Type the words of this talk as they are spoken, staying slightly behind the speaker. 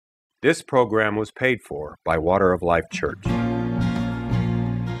This program was paid for by Water of Life Church.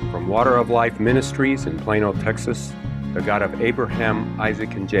 From Water of Life Ministries in Plano, Texas, the God of Abraham,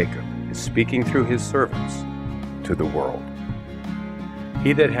 Isaac, and Jacob is speaking through his servants to the world.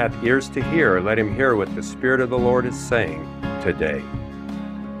 He that hath ears to hear, let him hear what the Spirit of the Lord is saying today.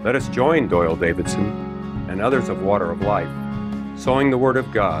 Let us join Doyle, Davidson, and others of Water of Life, sowing the Word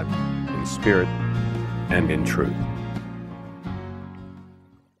of God in spirit and in truth.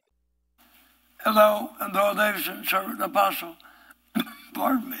 Hello, I'm Doyle Davidson, servant and apostle,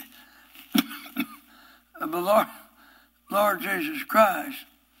 pardon me, of the Lord Jesus Christ.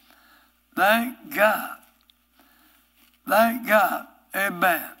 Thank God. Thank God.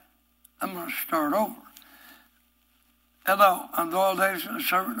 Amen. I'm going to start over. Hello, I'm Doyle Davidson,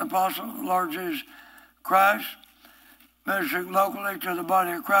 servant and apostle of the Lord Jesus Christ, ministering locally to the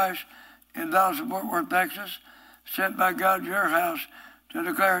body of Christ in Dallas and Fort Worth, Texas, sent by God to your house to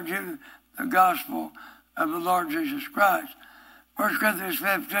declare to you the gospel of the Lord Jesus Christ. 1 Corinthians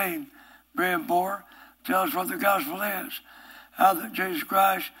 15, 3 and 4 tells us what the gospel is. How that Jesus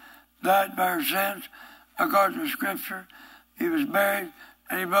Christ died by our sins according to Scripture. He was buried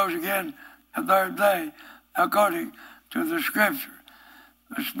and he rose again the third day according to the Scripture.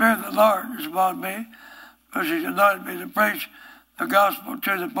 The Spirit of the Lord is upon me, because he's anointed me to preach the gospel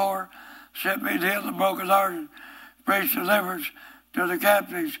to the poor, sent me to heal the brokenhearted, preach deliverance to the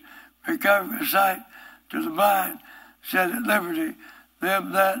captives, recovering the sight to the blind, set at liberty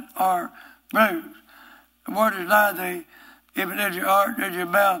them that are bruised. The word is nigh thee, even in your heart and in your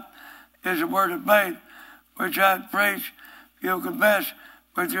mouth, is the word of faith, which I preach. You'll confess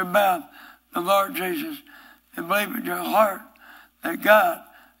with your mouth the Lord Jesus, and believe in your heart that God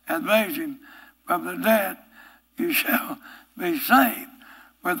hath raised him from the dead. You shall be saved.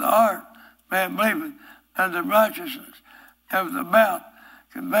 With the heart man believeth unto righteousness, and with the mouth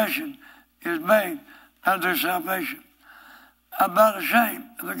confession is made unto salvation. I'm not ashamed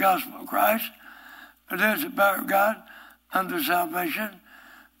of the gospel of Christ. It is the power of God unto salvation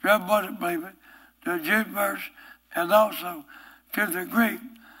to everyone that believeth, to the Jew first, and also to the Greek.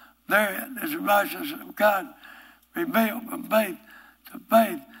 Therein is the righteousness of God revealed from faith to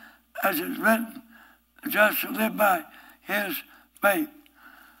faith, as it is written, the just shall live by his faith.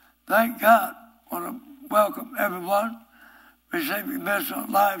 Thank God. I want to welcome everyone receiving this on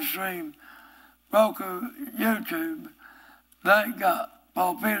live stream, Roku, YouTube. Thank God.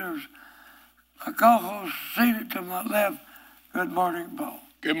 Paul Peters, a co-host seated to my left. Good morning, Paul.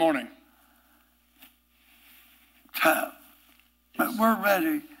 Good morning. But we're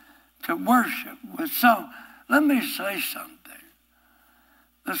ready to worship with song. Let me say something.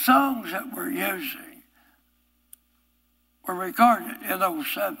 The songs that we're using were recorded in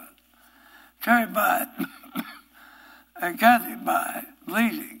 07. Terry Byatt and Kathy Byatt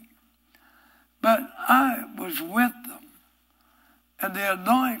leading. But I was with them. And the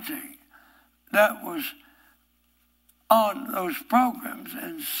anointing that was on those programs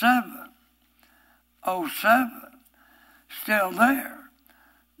in 07, still there.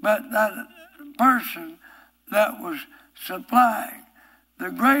 But that person that was supplying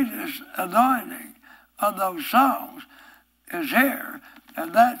the greatest anointing on those songs is here,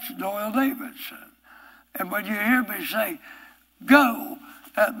 and that's Doyle Davidson. And when you hear me say, go,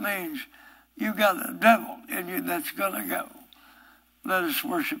 that means you got a devil in you that's going to go. Let us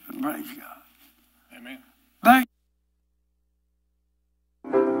worship and praise God. Amen. Thank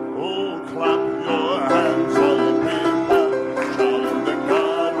you. Oh, clap your hands, all people, shouting to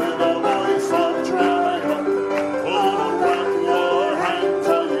God with a voice of triumph. Oh, clap your hands,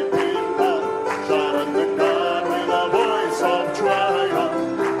 all people, shouting to God with a voice of triumph.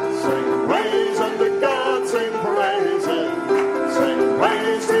 Sing praise unto God, sing praises. Sing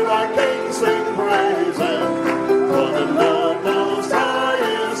praise to our King, sing praises. For the Lord Most High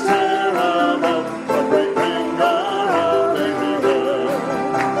is terrible, the great King of the earth.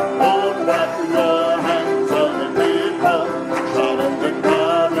 Oh, clap your hands, all the people, shouting to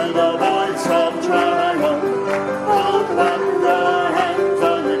God with a voice of triumph. Oh, clap your hands,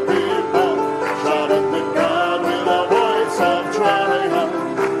 all the people, shouting to God with a voice of triumph.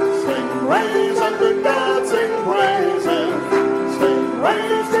 Sing praise unto God, sing praises. Sing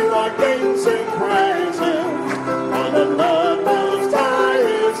praise to our King, sing praises. For the Lord Most High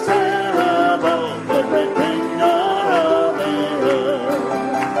is terrible, the great King of the earth.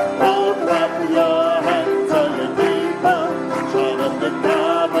 Oh, clap your hands, all you people, shout unto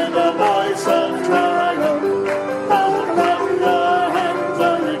God with a voice of triumph. Oh, clap your hands,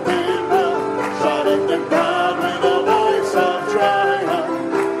 all you people, shout unto God with a voice of triumph.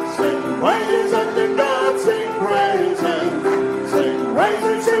 Sing praise unto God, sing praises. Sing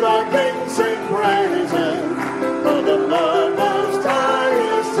praises to to our King sing praises. For the Lord Most High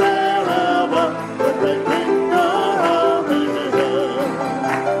is terrible, the great King of Israel.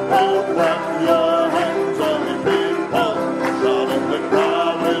 Oh, clap your hands, all you people, shout in the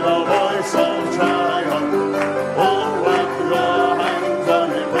crowd with a voice of triumph. Oh, clap your hands, all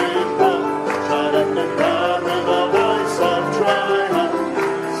you people, shout in the crowd with a voice of triumph.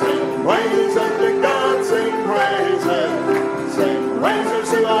 Sing praise unto God, sing praises. Sing praises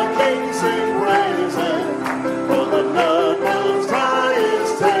to our King, sing praises. For the Lord Most High is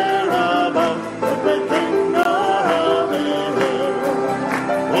terrible, the great King of Israel.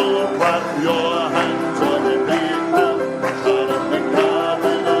 Oh, clap your hands, all you people, shout unto God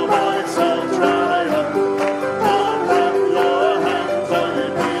with a voice of triumph. Oh, clap your hands, all you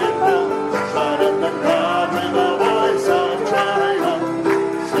people, shout unto God with a voice of triumph.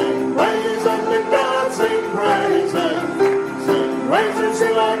 Sing praise unto God, sing praises. Sing praises to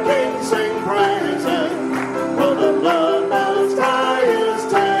our King, sing praises. For the Lord Most High is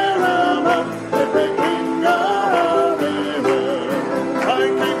terrible, the great King of Israel. I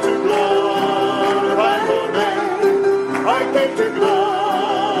came to glorify your name. I came to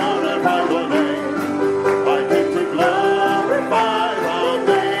glorify your name. I came to glorify the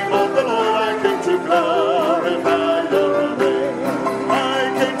name of the Lord. I came to glorify your name. I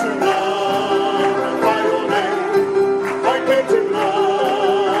came to glorify your name. I came to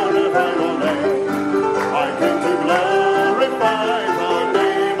glorify your name. I came to glorify the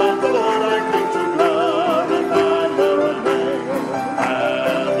name of the Lord. I came to glorify your name.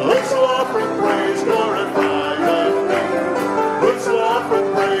 And let's offer praise, glorify your name. Let's offer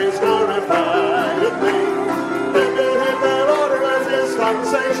praise, glorify your name. Give to him that order as his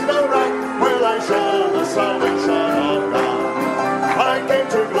conversation of right. Will I show the salvation of God? I came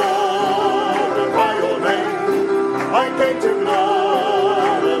to glorify your name. I came to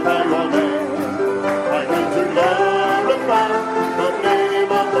glorify your name. I came to glorify the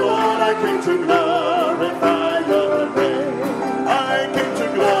name of the Lord. I came to glorify your name. I came to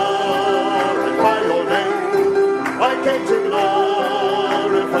glorify your name. I came to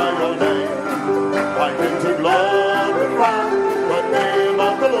glorify your name. I came to glorify the name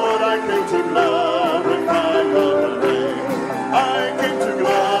of the Lord. I came to glorify your name. I came to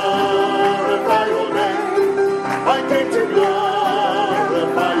glorify your name. I came to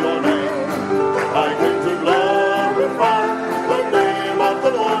glorify your name. I came to glorify the name of the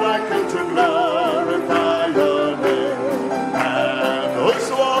Lord. I came to glorify your name. And those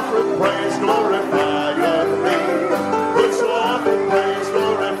who offer praise, glorify your name. Those who offer praise,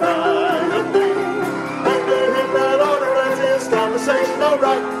 glorify your name. And to him that ordereth his conversation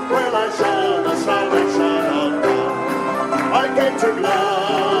aright, will I show the salvation of God. I came to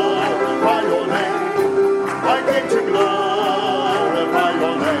glorify your name. I came to glorify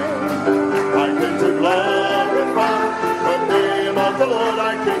your name. I came to glorify the name of the Lord. I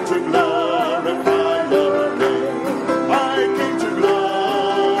came to glorify your name. I came to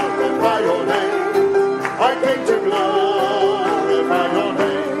glorify your name. I came to glorify your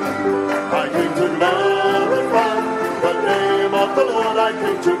name. I came to glorify the name of the Lord. I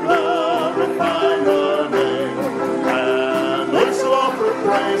came to glorify your name. And those who offer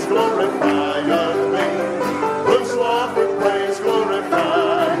praise, glorify your name. Those who offer praise,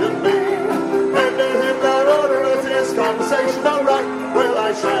 glorify your name. And to him that ordereth his conversation aright, will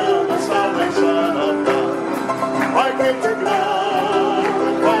I show the salvation of God. I came to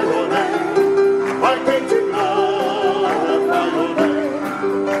glorify your name. I came to glorify your name.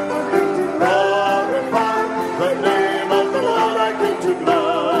 Glorify the name of the Lord. I came to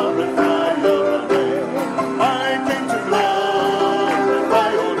glorify your name. I came to glorify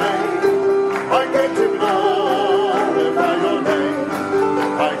your name. I came to glorify your name.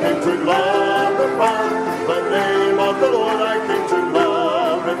 I came to glorify the name of the Lord. I came to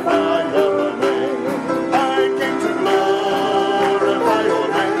glorify your name. I came to glorify your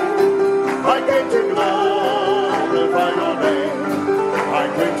name. I came to glorify your name. I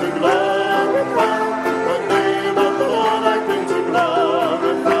came to glorify the name of the Lord. I came to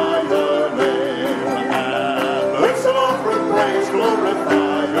glorify your name. And let's offer praise,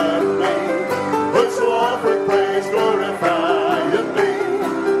 glorify your name. Let's offer praise, glorify your name.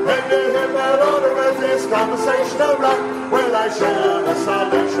 And to him that ordereth his conversation aright, will I share the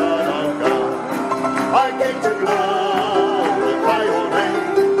salvation of God. I came to glorify your name.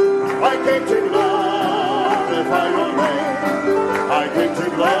 I came to glorify your name. I came to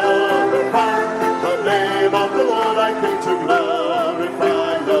glorify the name of the Lord. I came to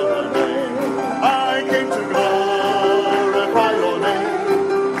glorify your name. I came to glorify your name.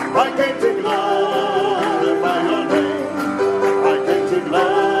 I came to glorify your name. I came to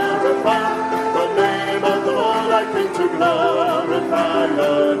glorify glorify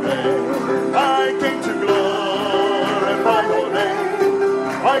your name. I came to glorify your name.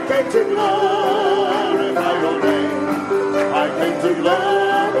 I came to glorify your name. I came to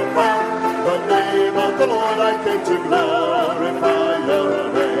glorify the name of the Lord. I came to glorify your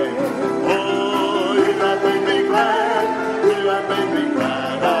name. Oh, you have made me glad. You have made me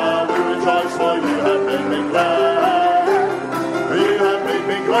glad. I will rejoice, for you have made me glad. You have made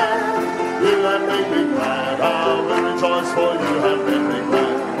me glad. You have made me glad. I will rejoice, for you have made me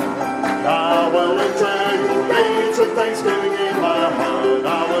glad. I will enter your gates with thanksgiving in my heart.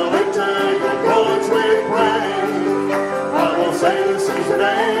 I will enter your courts with praise. I will say, this is the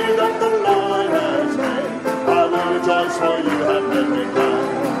day that the Lord has made. I will rejoice, for you have made me glad.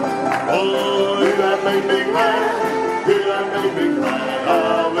 Oh, you have made me glad. You have made me glad. I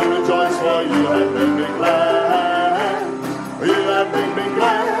will rejoice, for you have made me glad. You have made me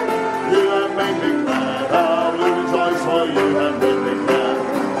glad. You have made me glad. I will rejoice, for you have made me glad.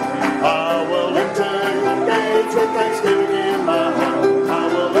 I will enter your gates with thanksgiving in my heart. I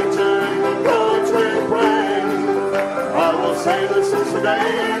will enter your courts with praise. I will say, this is the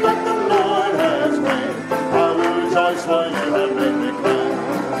day that the Lord has made. I will rejoice, for you have made me glad.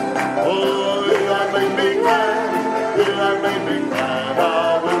 Oh, you have made me glad. You have made me glad. I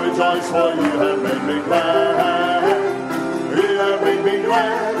will rejoice, for you have made me glad. You have made me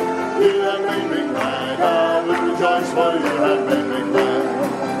glad. You have made me glad. I will rejoice, for you have made me glad.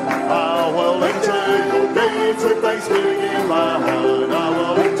 I will enter your gates with thanksgiving in my heart. I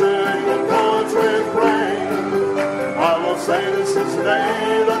will enter your courts with praise. I will say, this is the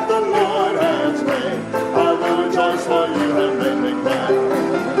day that the Lord has made. I will rejoice, for you have made me glad.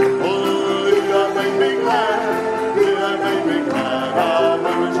 Oh, you have made me glad. You have made me glad. I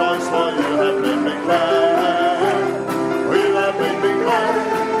will rejoice, for you have made me glad. You have made me glad.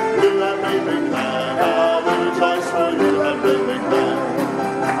 You have made me glad. I will rejoice, for you have made me glad.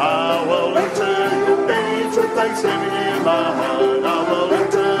 I will enter your gates with thanksgiving in my heart. I will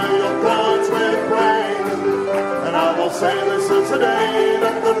enter your courts with praise. And I will say, this is the day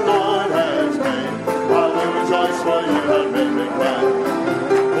that the Lord has made. I will rejoice, for you have made me glad.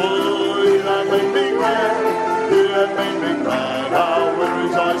 Oh, you have made me glad. You have made me glad. I will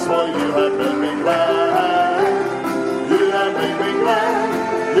rejoice, for you have made me glad. You have made me glad.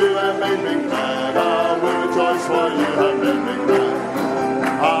 You have made me glad. I will rejoice, for you have made me glad.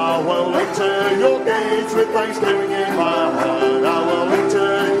 I will enter your gates with thanksgiving in my heart. I will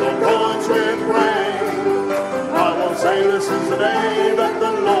enter your courts with praise. I will say, this is the day that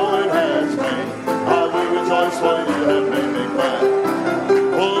the Lord has made. I will rejoice, for you have made me glad.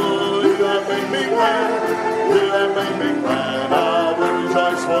 Oh, you have made me glad. You have made me glad. I will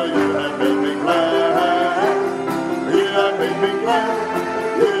rejoice, for you have made me glad. You have made me glad.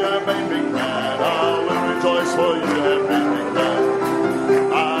 You have made me glad. I will rejoice, for you have made me glad.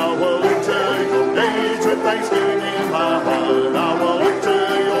 I will enter your gates with thanksgiving in my heart. I will enter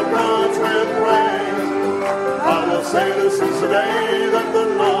your courts with praise. I will say, this is the day that the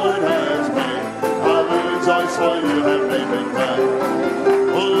Lord has made. I will rejoice, for you have made me glad.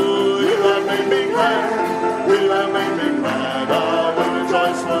 Oh, you have made me glad. You have made me glad. I will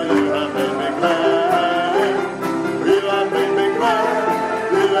rejoice, for you have made me glad. You have made me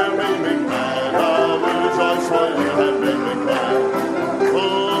glad. You have made me glad. I will rejoice, for you have made me glad. Oh,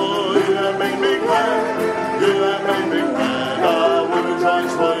 you have made me glad. You have made me glad. I will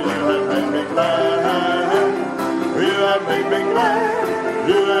rejoice, for you have made me glad. You have made me glad.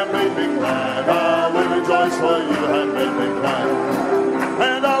 You have made me glad. I will rejoice, for you have made me glad.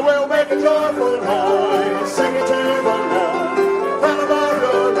 And I will make a joyful noise, sing it to the Lord. Tell about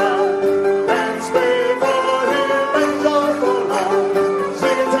your love, dance before Him in joyful love.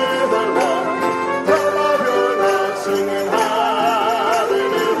 Sing it to the Lord. Tell about your love, singing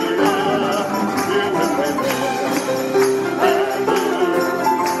hallelujah. You can win and do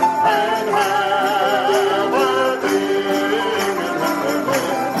and have a being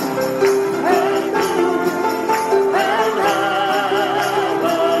and do and have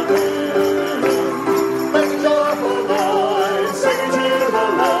a being.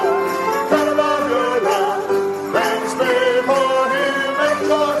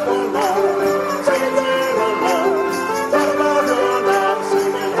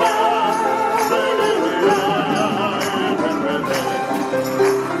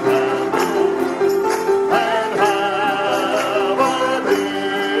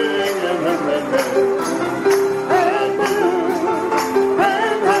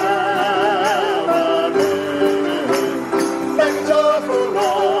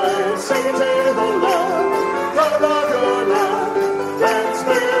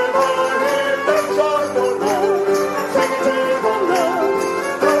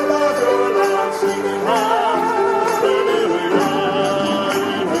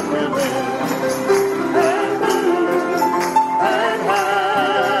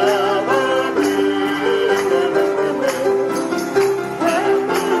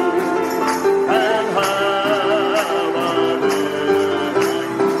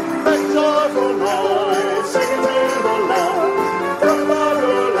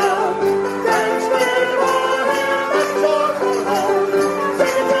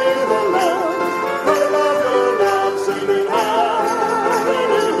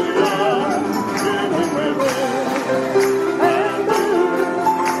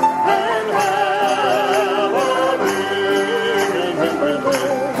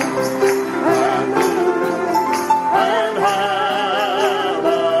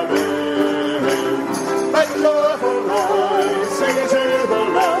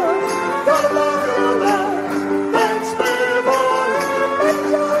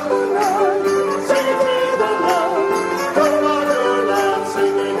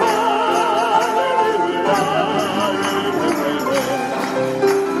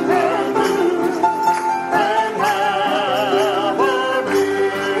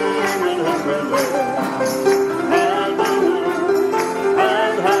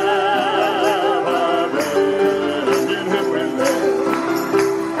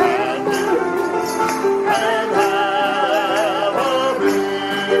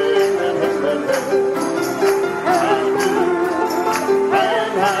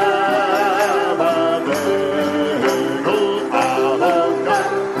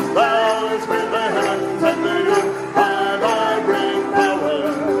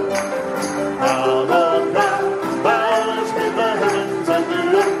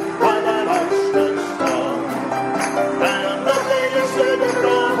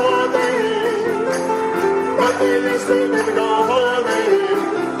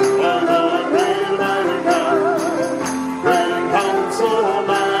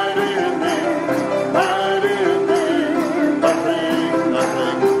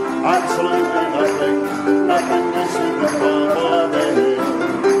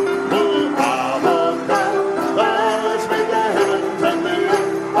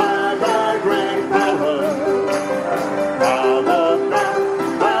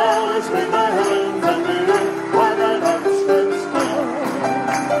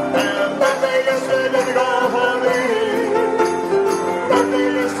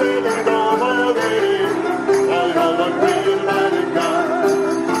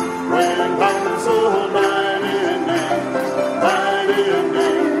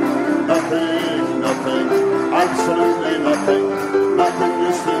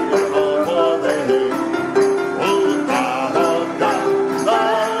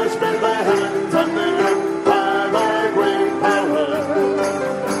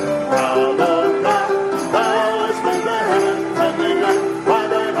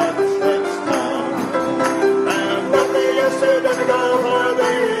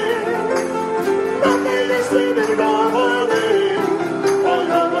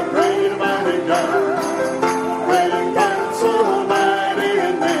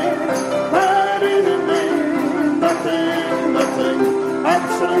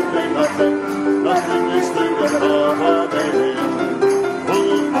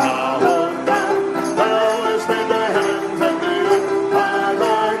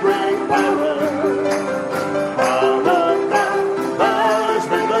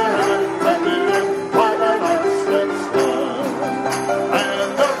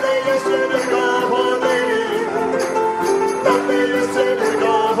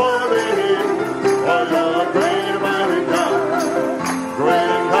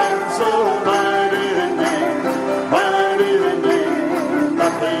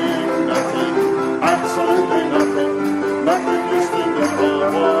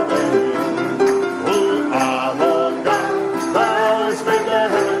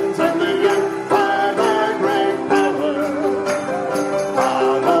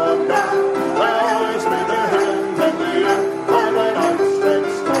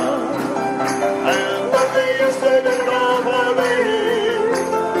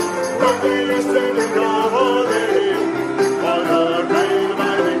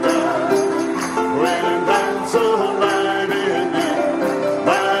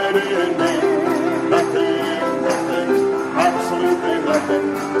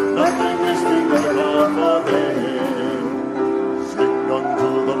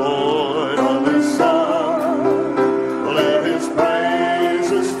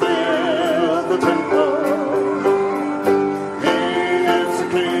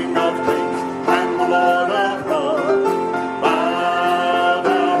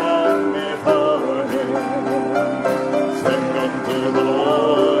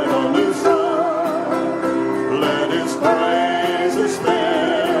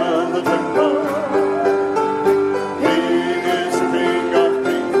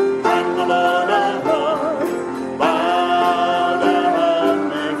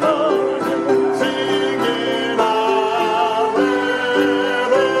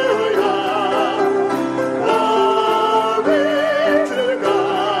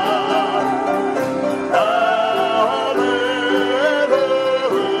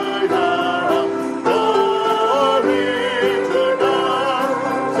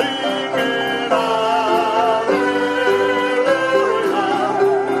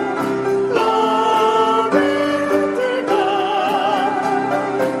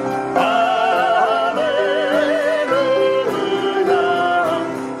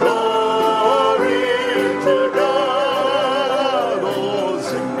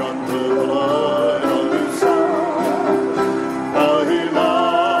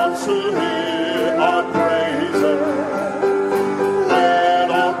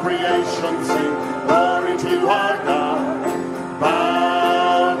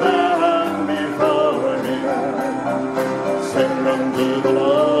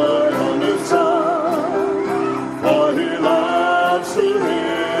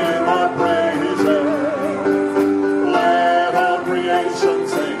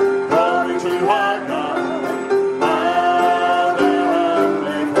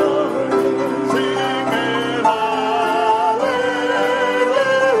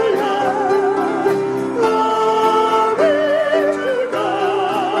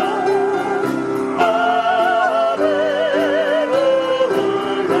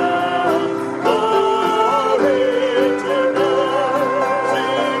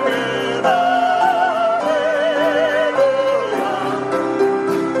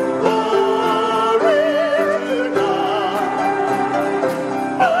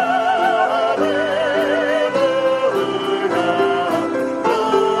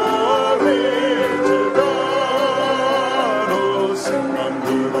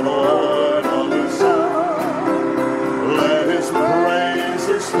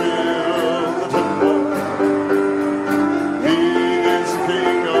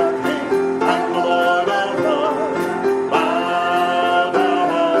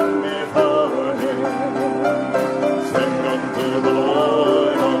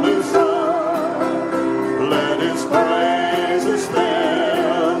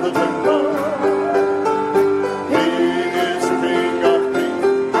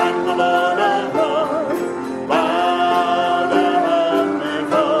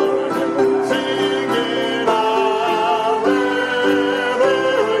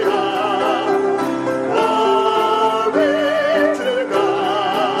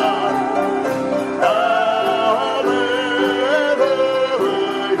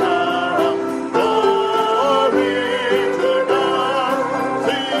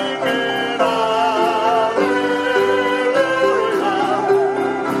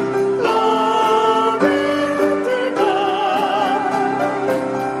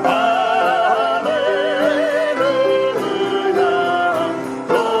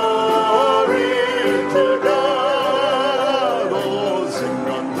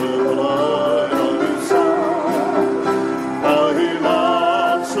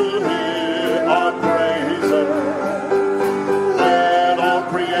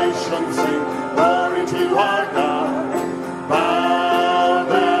 creation sing glory to our God. Bow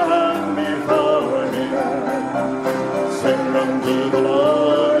down before Him. Sing unto the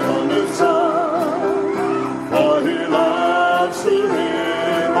Lord a new song, for He loves to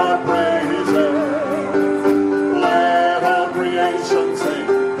hear our praises. Let all creation sing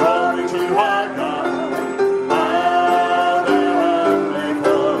glory to our God. Hallelujah.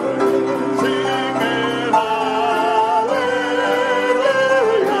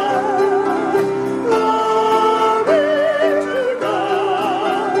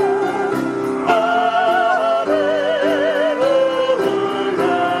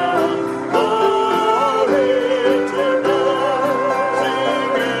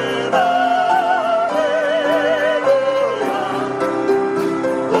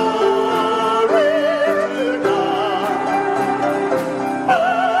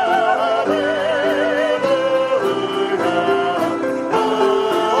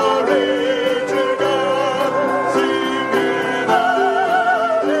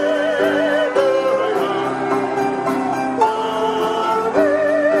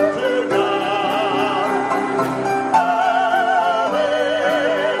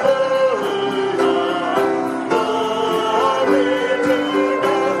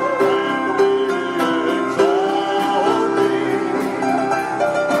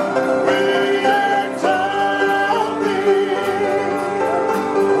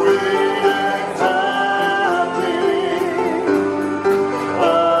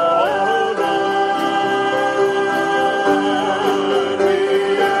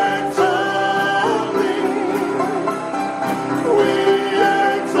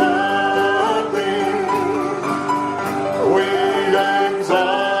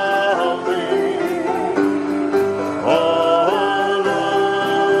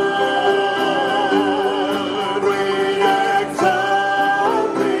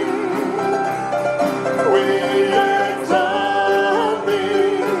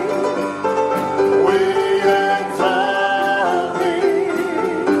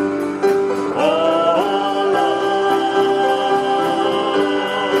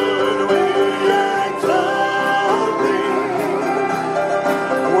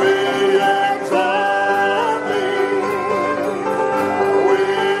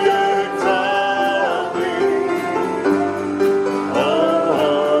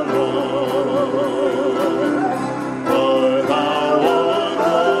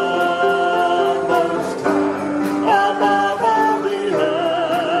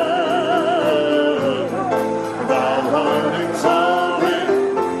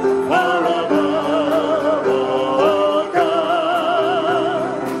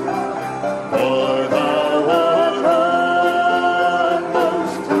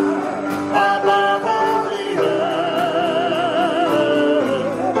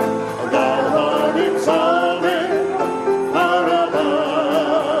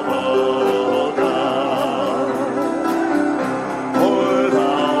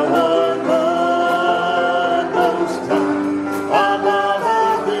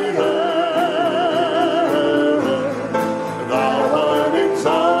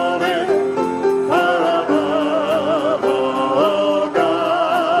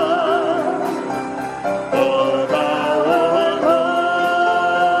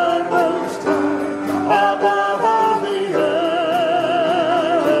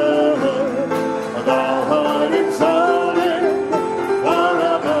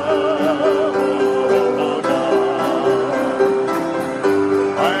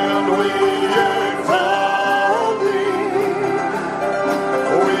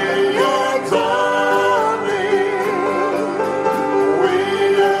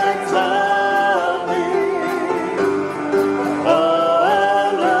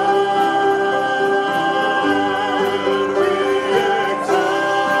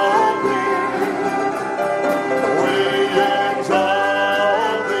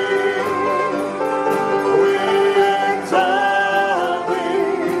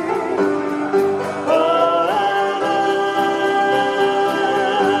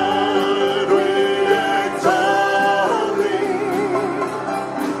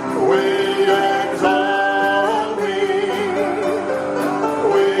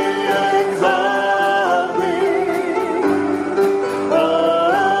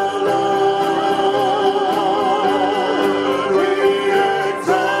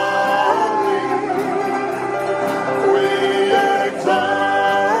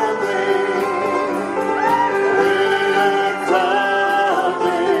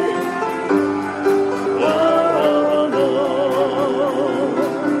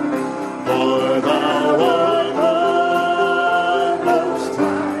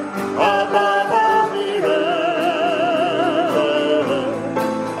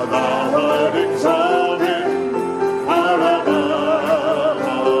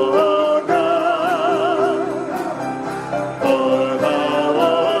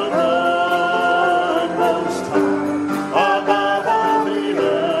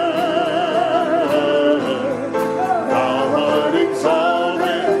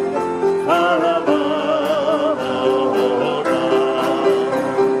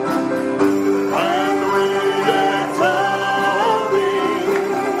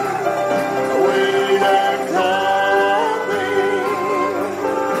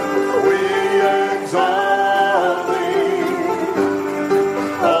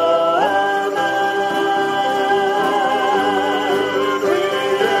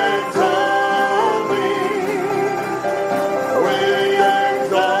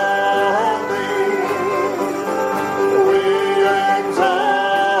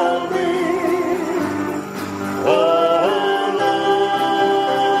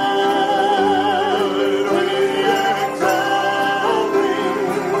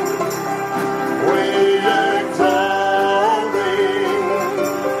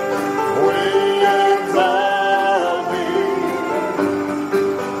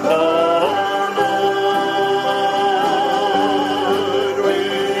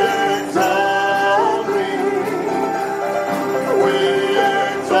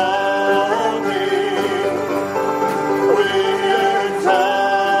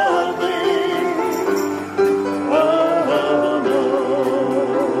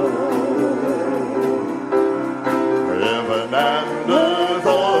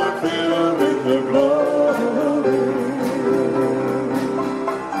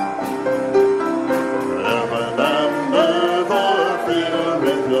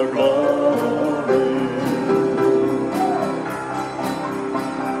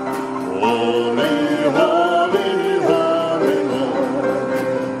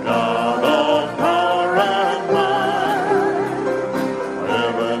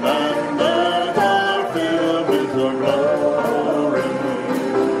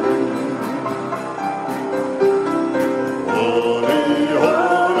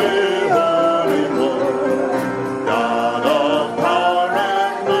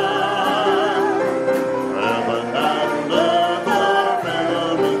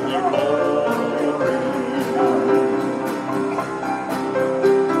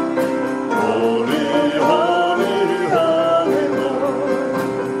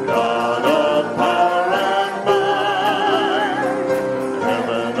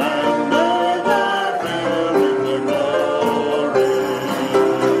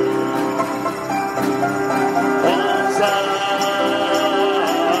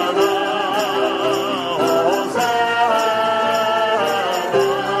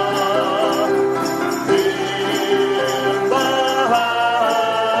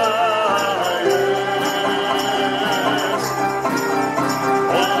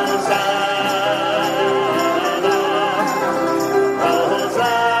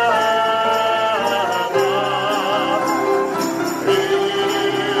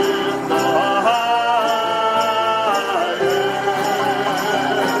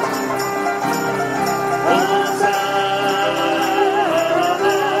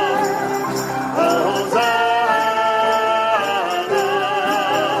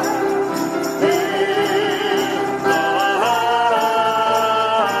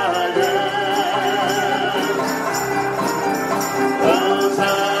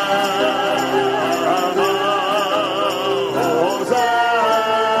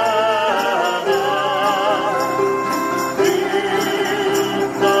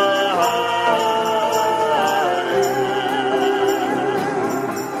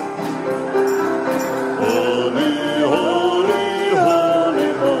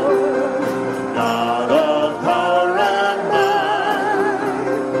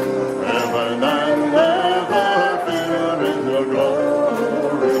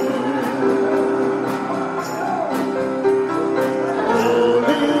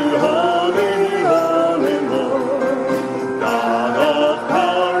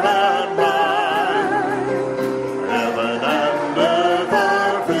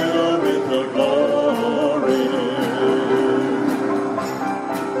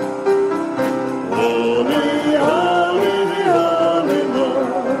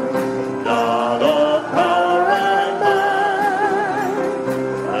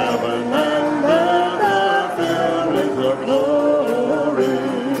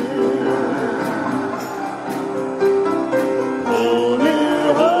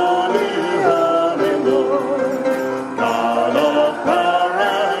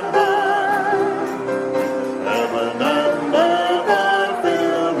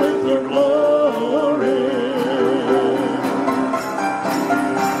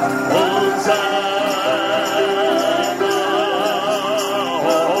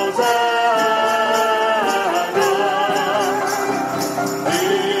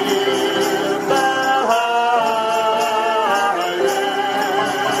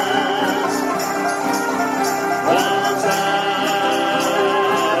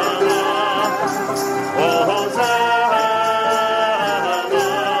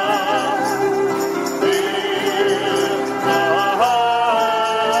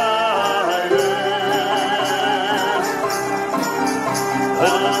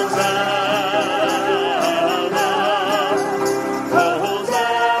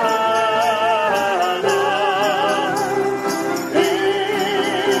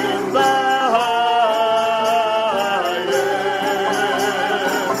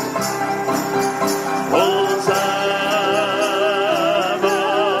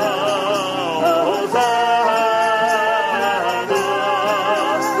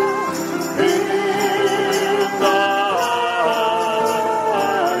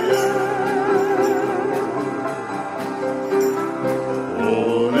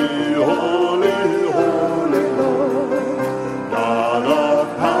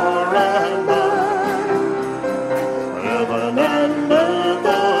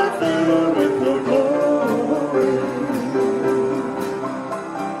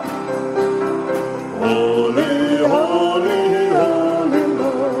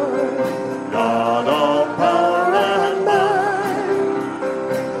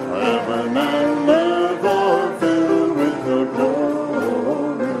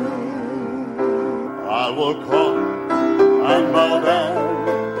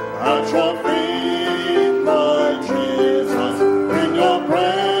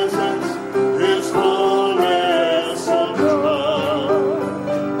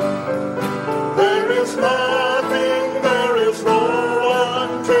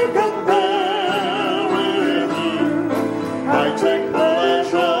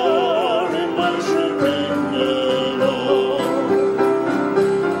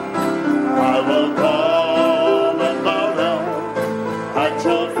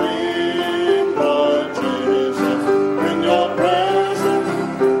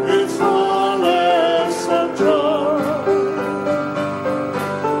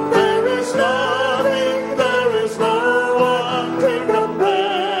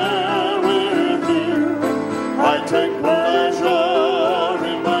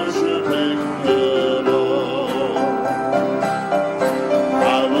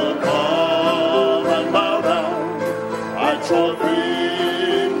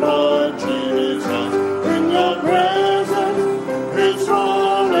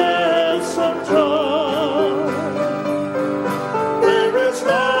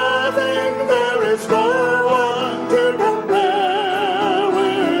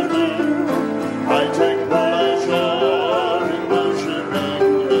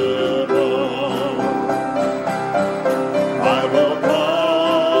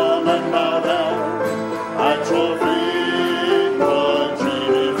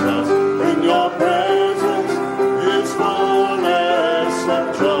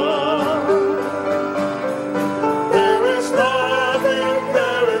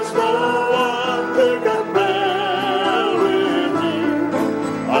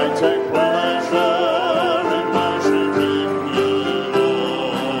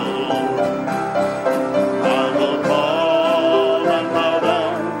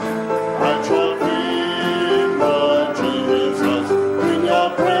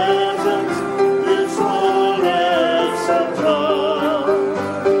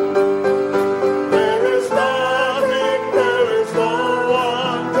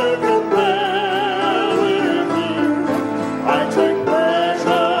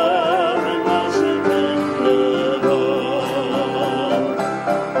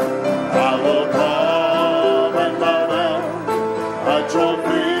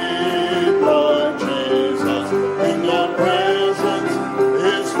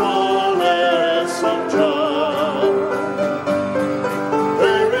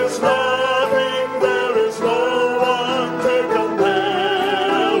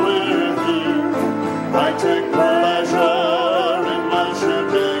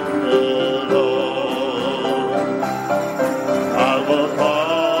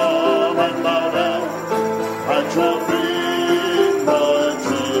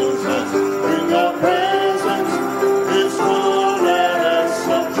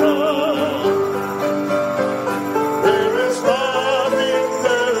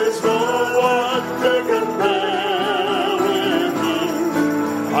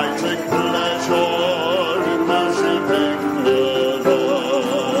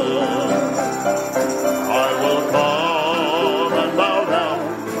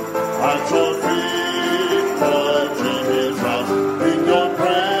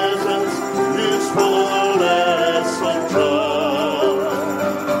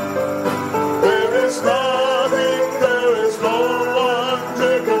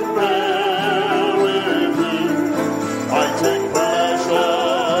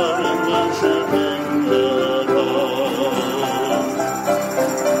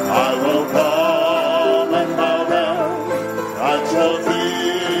 I will come and bow down at your feet.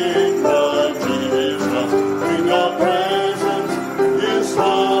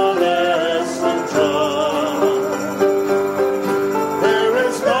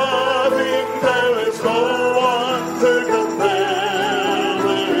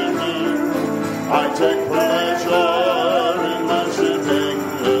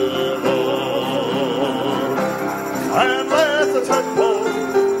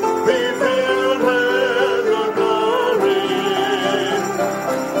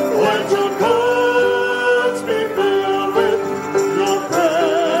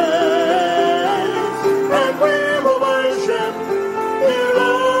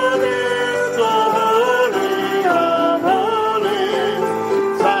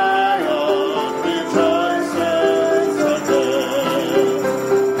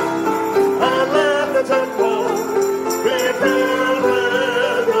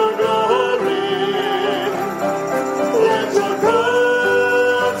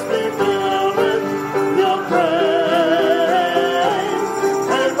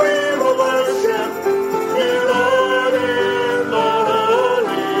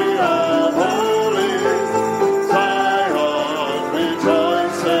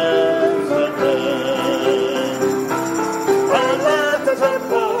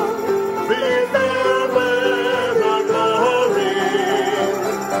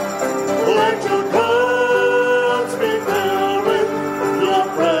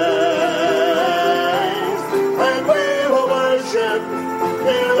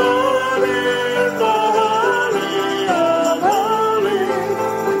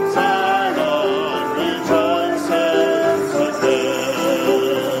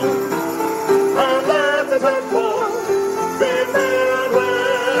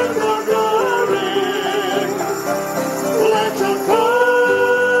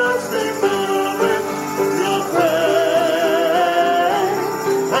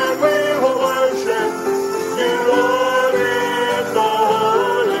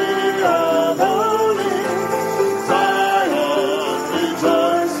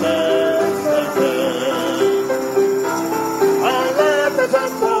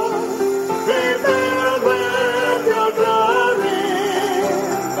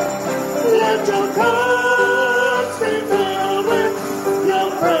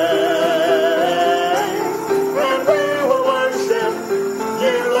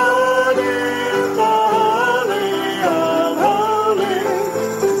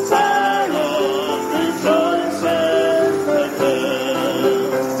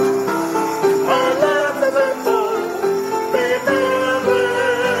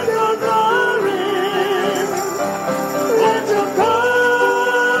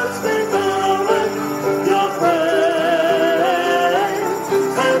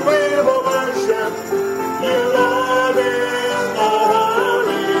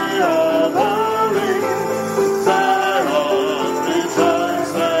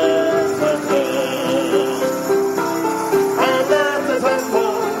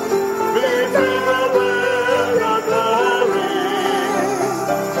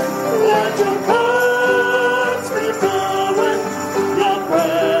 your courts be filled with your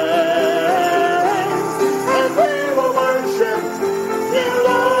praise, and we will worship you,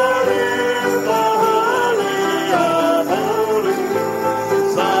 Lord, in the holy of holies.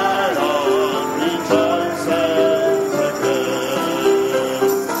 Zion rejoices again,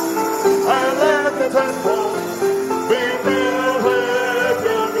 and let the temple be filled with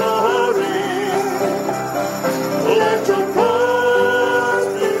your glory. Let your courts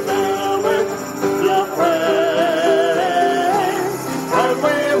be filled with your praise, and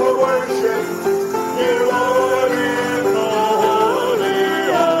we will worship you, Lord, in the holy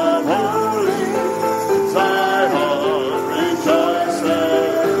of holies. Zion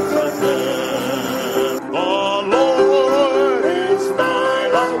rejoices again. The Lord is my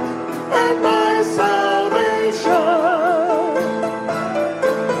light and my salvation.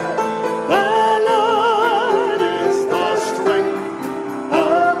 The Lord is the strength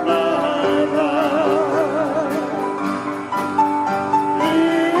of my life. He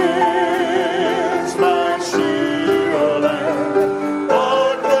is my shield and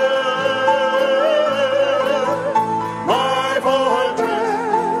buckler, my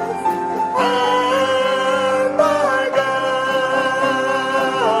fortress and my God.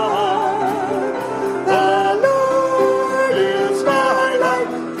 The Lord is my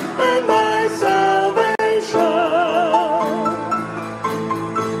light and my salvation.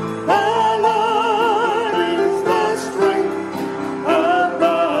 The Lord is the strength of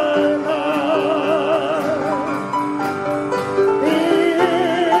my life. He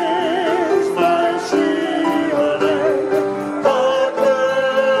is my shield and buckler,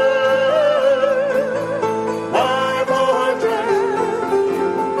 my fortress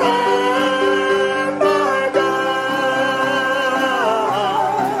and my God.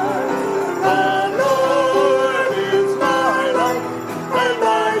 The Lord is my light and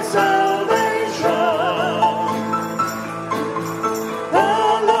my salvation. The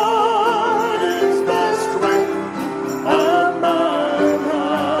Lord is the strength of my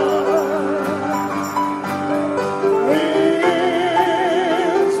life. He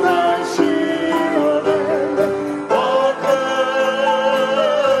is my shield and buckler,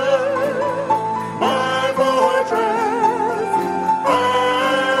 my fortress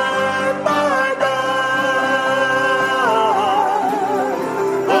and my God.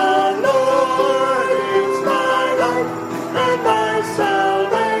 The Lord is my light and my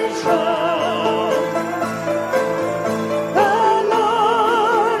salvation. The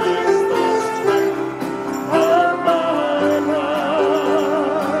Lord is the strength of my life.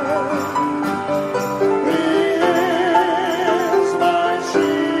 He is my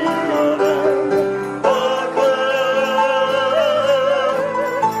shield and buckler,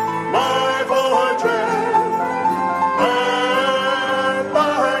 my fortress and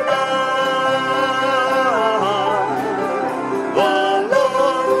my God. The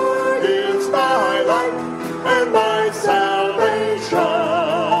Lord is my light and my salvation.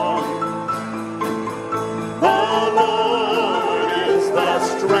 The Lord is the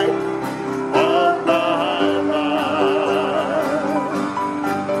strength of my life.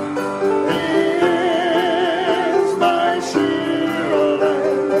 He is my shield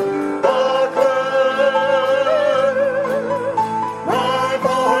and buckler, my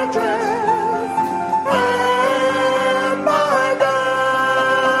fortress and my God.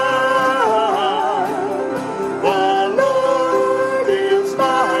 The Lord is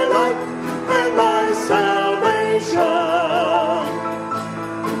my light and my salvation.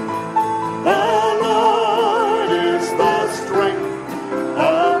 The Lord is the strength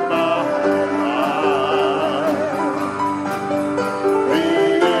of my life. He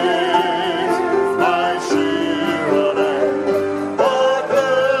is my shield and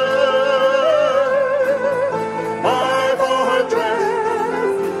buckler, my fortress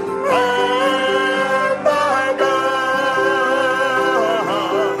and my God.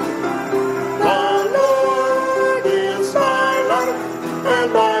 The Lord is my light and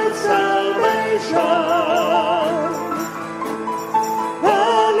my salvation. The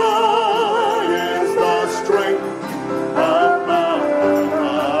Lord is the strength of my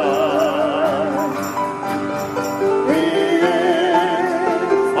life. He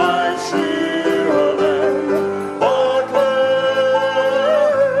is my shield and buckler,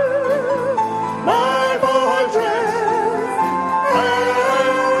 my fortress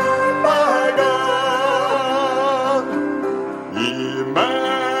and my God.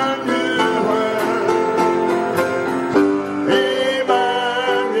 Emmanuel,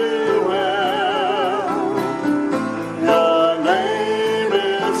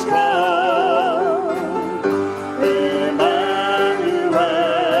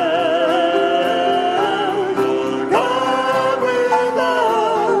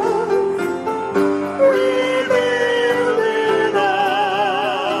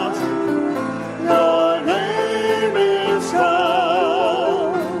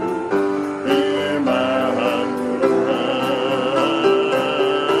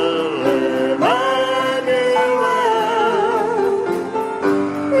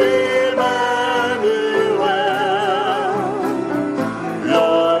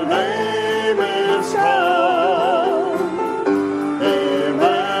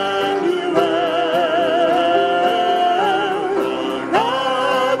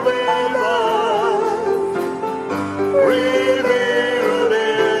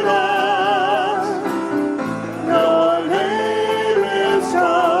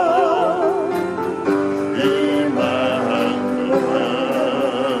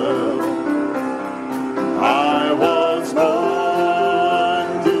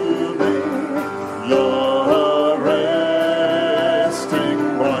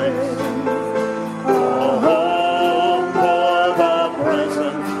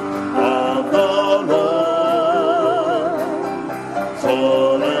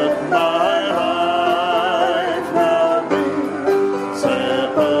 let my life now be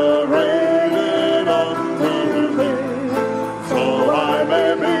separated unto thee, so I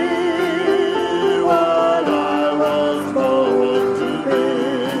may be what I was born to be.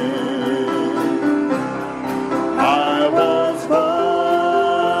 I was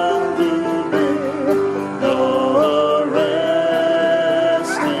born to be your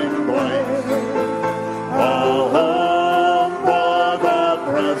resting place, a home for the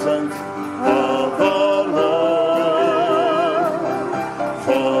presence of the Lord.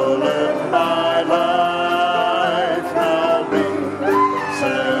 So let my life now be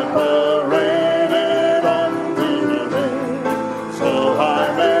separated unto thee, so I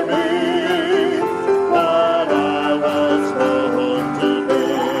may be what I was born to be.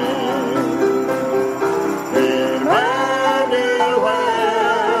 Emmanuel,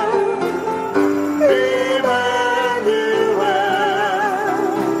 Emmanuel,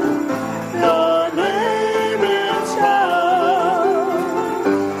 your name is God.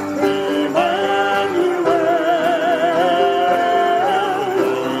 Emmanuel,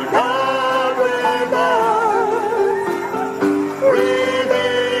 God with us,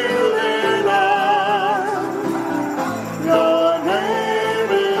 revealed in us.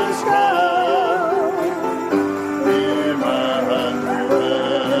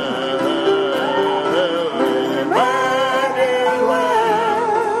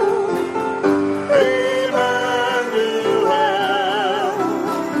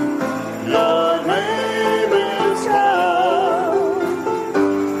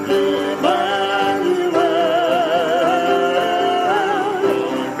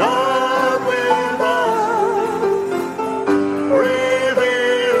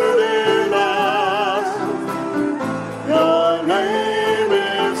 name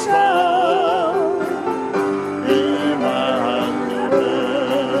is God.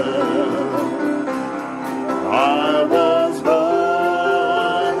 I was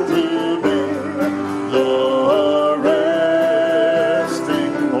born to be your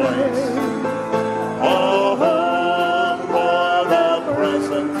resting place, a home for the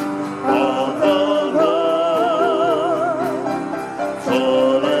presence of the Lord. So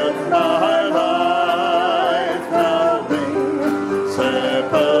let my life now be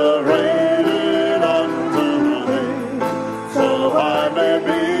separated unto thee, so I may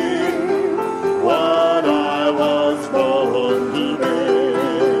be what I was born to be.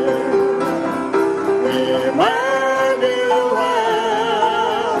 Emmanuel,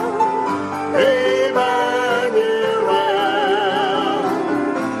 Emmanuel,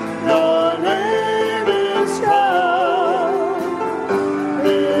 your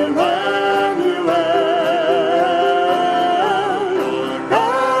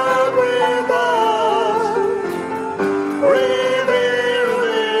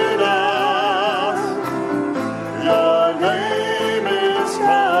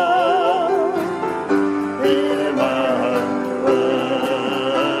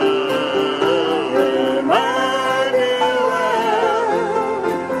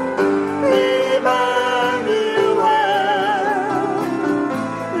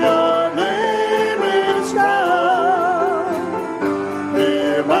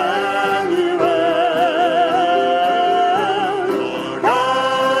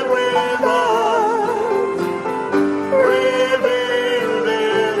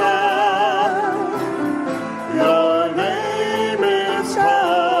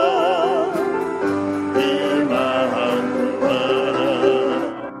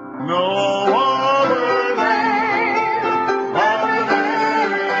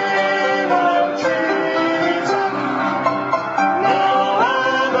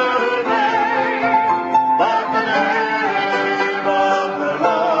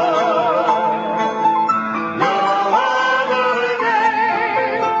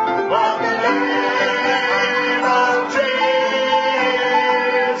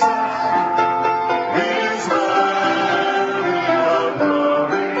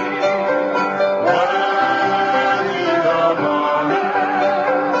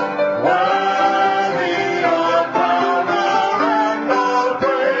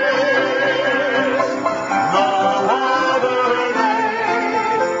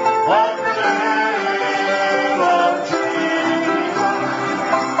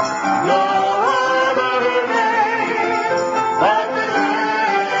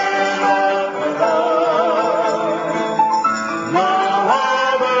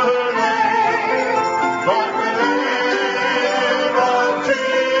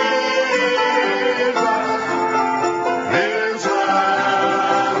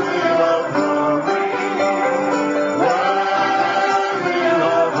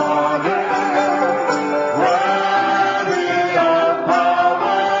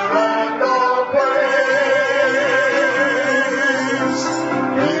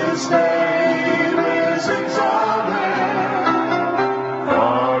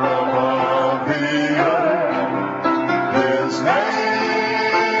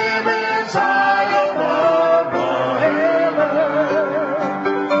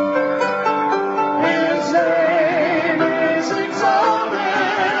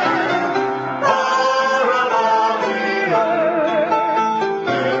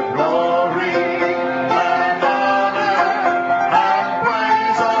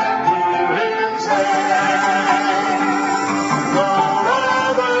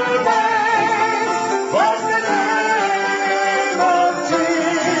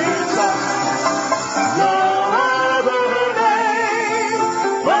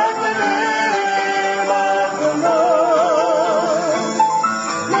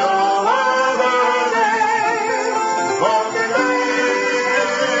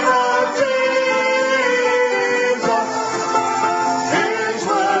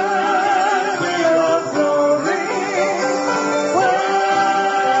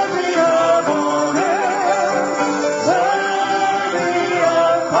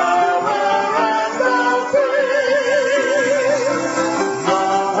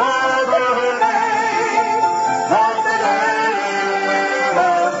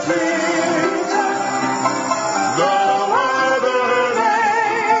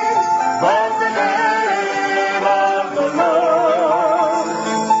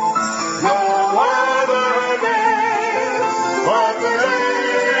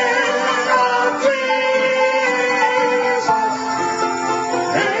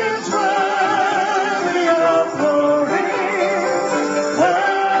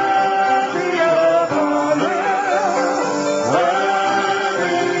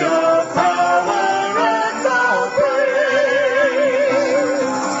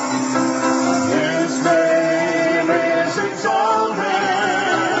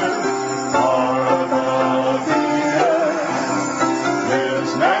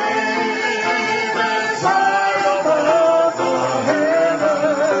His name is high above the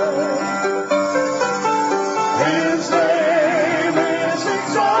heavens. His name is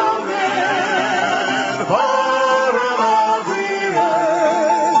exalted far above the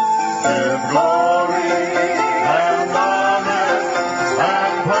earth. In glory and honor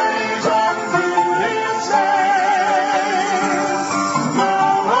and praise unto His name. No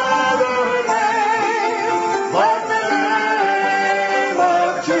other name but the name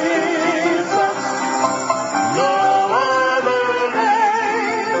of Jesus.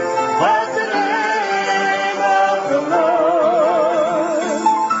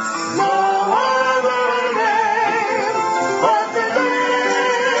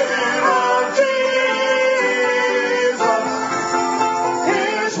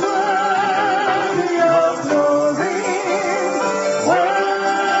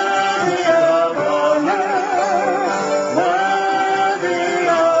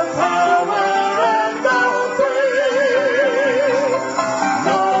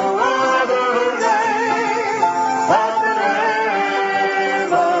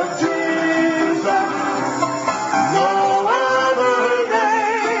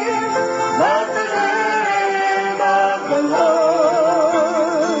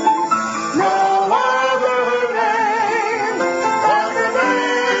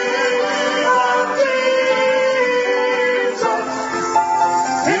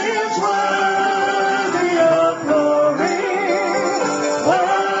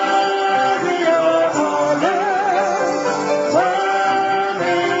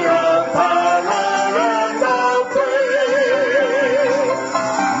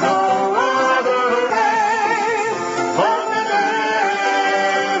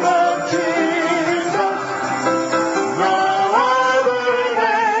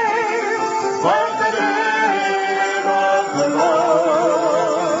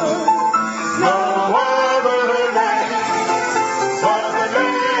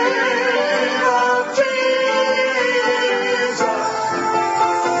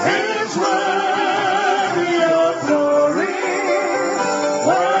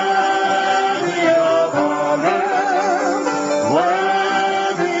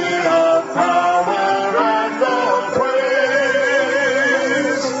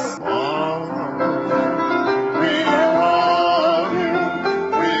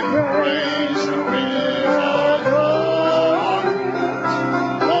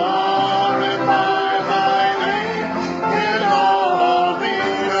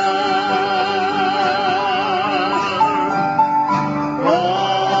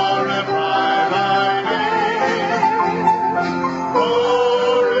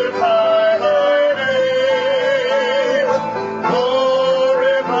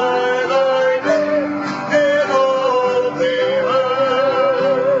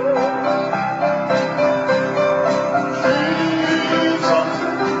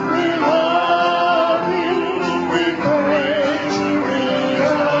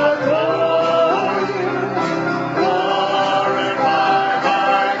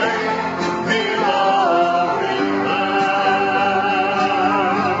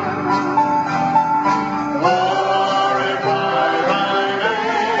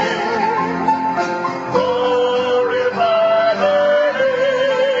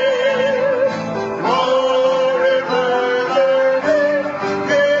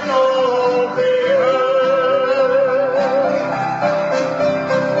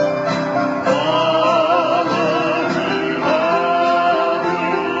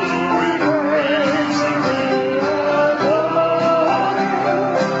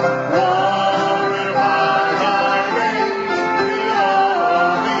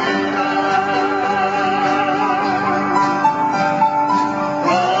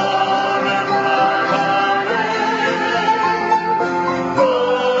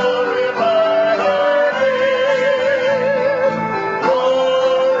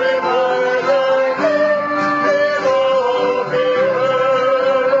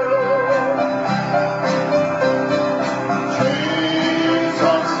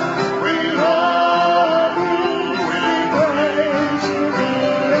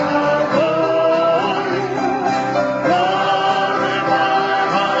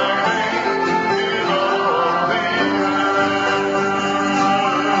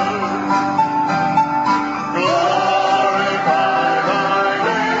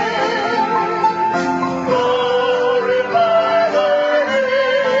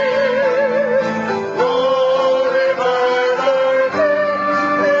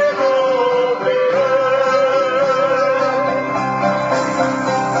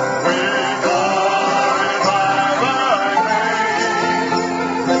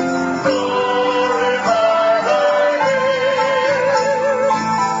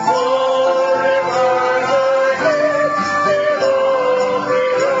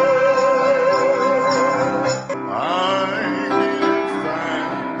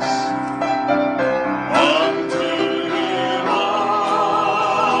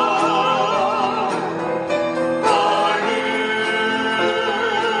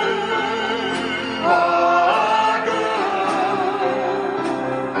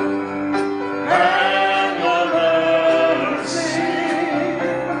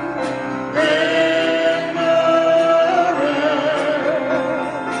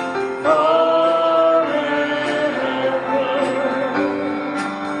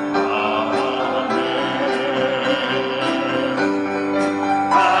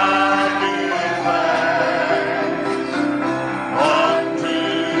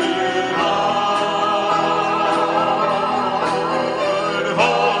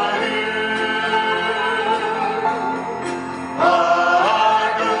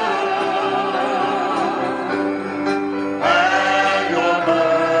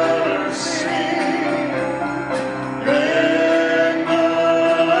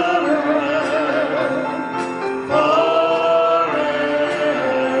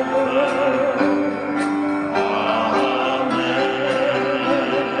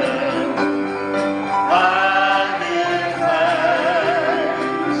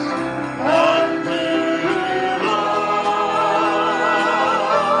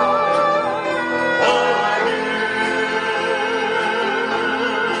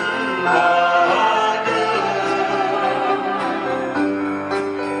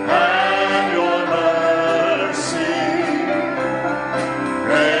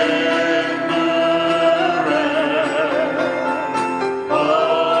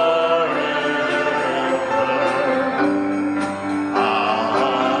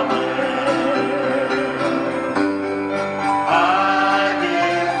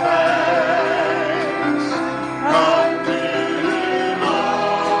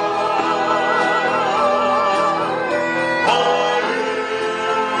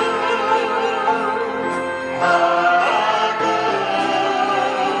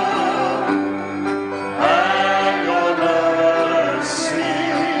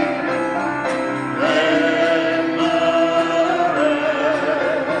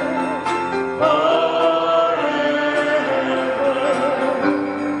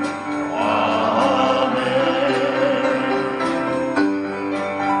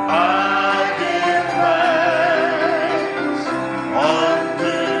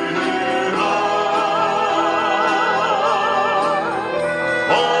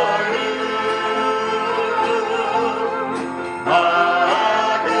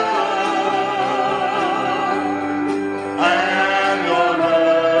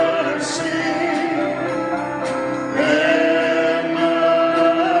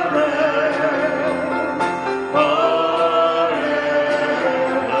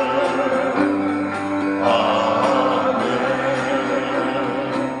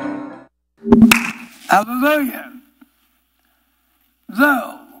 Hallelujah.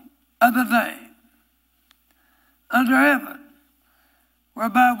 No other name under heaven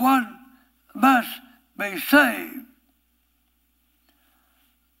whereby one must be saved,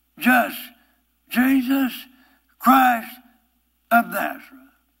 just Jesus Christ of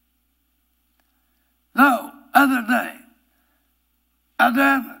Nazareth. No other name under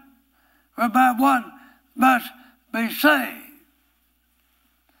heaven whereby one must be saved.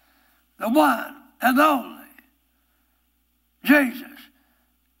 The one and only Jesus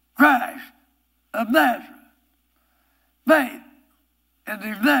Christ of Nazareth. Faith in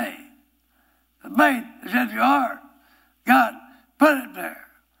His name. The faith is in your heart. God put it there.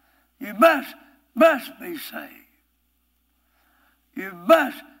 You must be saved. You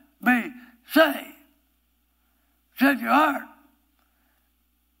must be saved. It's in your heart.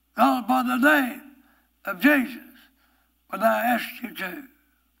 Call upon the name of Jesus when I ask you to.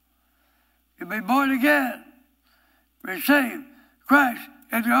 You'll be born again. Receive Christ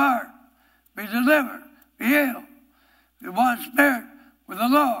in your heart. Be delivered. Be healed. Be one spirit with the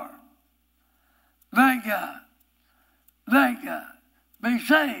Lord. Thank God. Thank God. Be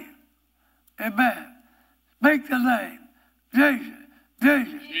saved. Amen. Speak the name. Jesus.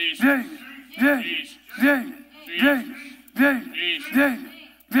 Jesus. Jesus. Jesus. Jesus. Jesus. Jesus.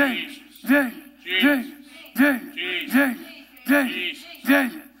 Jesus. Jesus. Jesus. Jesus. Jesus. Jesus.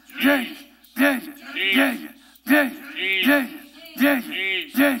 Jesus. Jesus. Jesus. Jesus, Jesus, Jesus, Jesus, Jesus,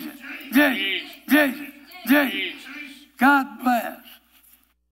 Jesus, Jesus, Jesus, Jesus. God bless.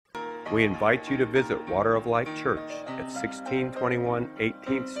 We invite you to visit Water of Life Church at 1621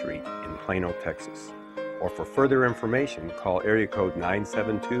 18th Street in Plano, Texas. Or for further information, call area code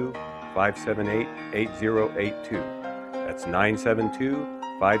 972-578-8082. That's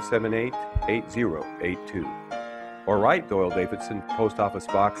 972-578-8082. Or write Doyle Davidson, Post Office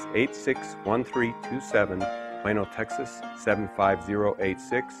Box 861327, Plano, Texas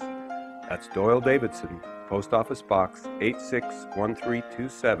 75086. That's Doyle Davidson, Post Office Box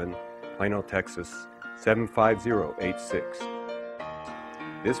 861327, Plano, Texas 75086.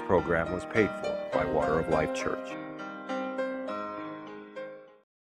 This program was paid for by Water of Life Church.